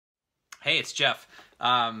Hey, it's Jeff.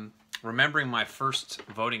 Remembering my first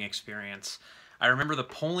voting experience, I remember the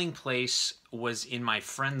polling place was in my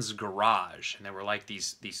friend's garage, and there were like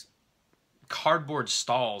these cardboard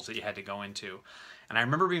stalls that you had to go into. And I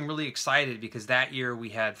remember being really excited because that year we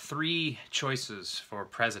had 3 choices for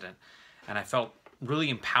president, and I felt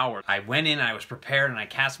really empowered. I went in, I was prepared, and I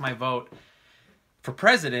cast my vote for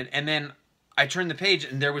president, and then I turned the page,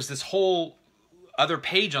 and there was this whole other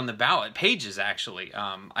page on the ballot, pages actually.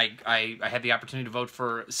 I had the opportunity to vote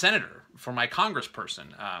for senator, for my congressperson,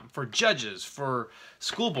 for judges, for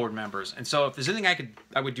school board members. And so if there's anything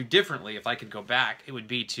I would do differently if I could go back, it would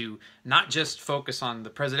be to not just focus on the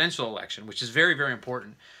presidential election, which is very, very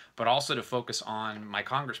important, but also to focus on my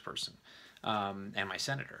congressperson and my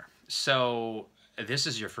senator. So this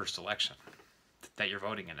is your first election that you're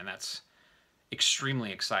voting in, and that's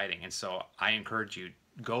extremely exciting. And so I encourage you,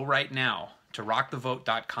 go right now to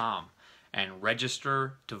rockthevote.com and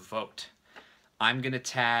register to vote. I'm going to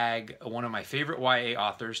tag one of my favorite YA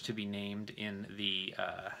authors to be named in the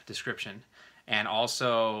description, and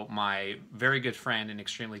also my very good friend and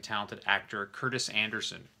extremely talented actor, Curtis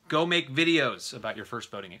Anderson. Go make videos about your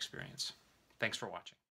first voting experience. Thanks for watching.